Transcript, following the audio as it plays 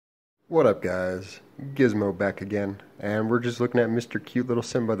What up, guys? Gizmo back again, and we're just looking at Mr. Cute Little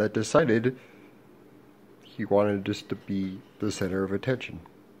Simba that decided he wanted just to be the center of attention.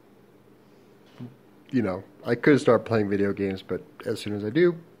 You know, I could start playing video games, but as soon as I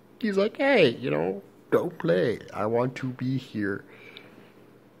do, he's like, hey, don't play. I want to be here.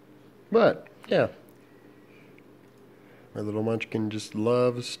 But, yeah. My little munchkin just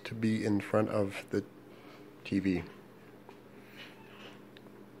loves to be in front of the TV.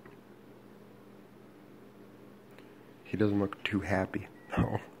 He doesn't look too happy.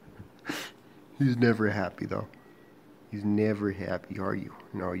 No. He's never happy, though. He's never happy, are you?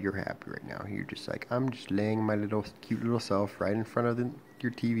 No, you're happy right now. You're just like, I'm just laying my little cute little self right in front of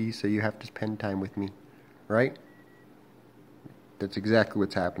your TV, so you have to spend time with me. Right? That's exactly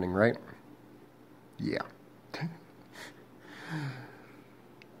what's happening, right? Yeah.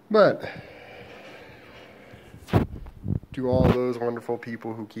 But to all those wonderful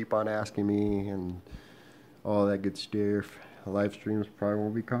people who keep on asking me and all that good stuff, live streams probably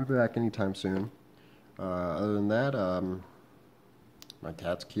won't be coming back anytime soon. Other than that, my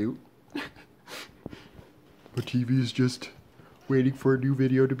cat's cute. My TV is just waiting for a new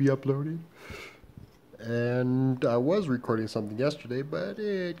video to be uploaded. And I was recording something yesterday, but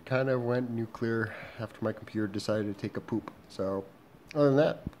it kind of went nuclear after my computer decided to take a poop. So, other than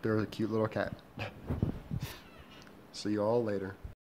that, there's a cute little cat. See you all later.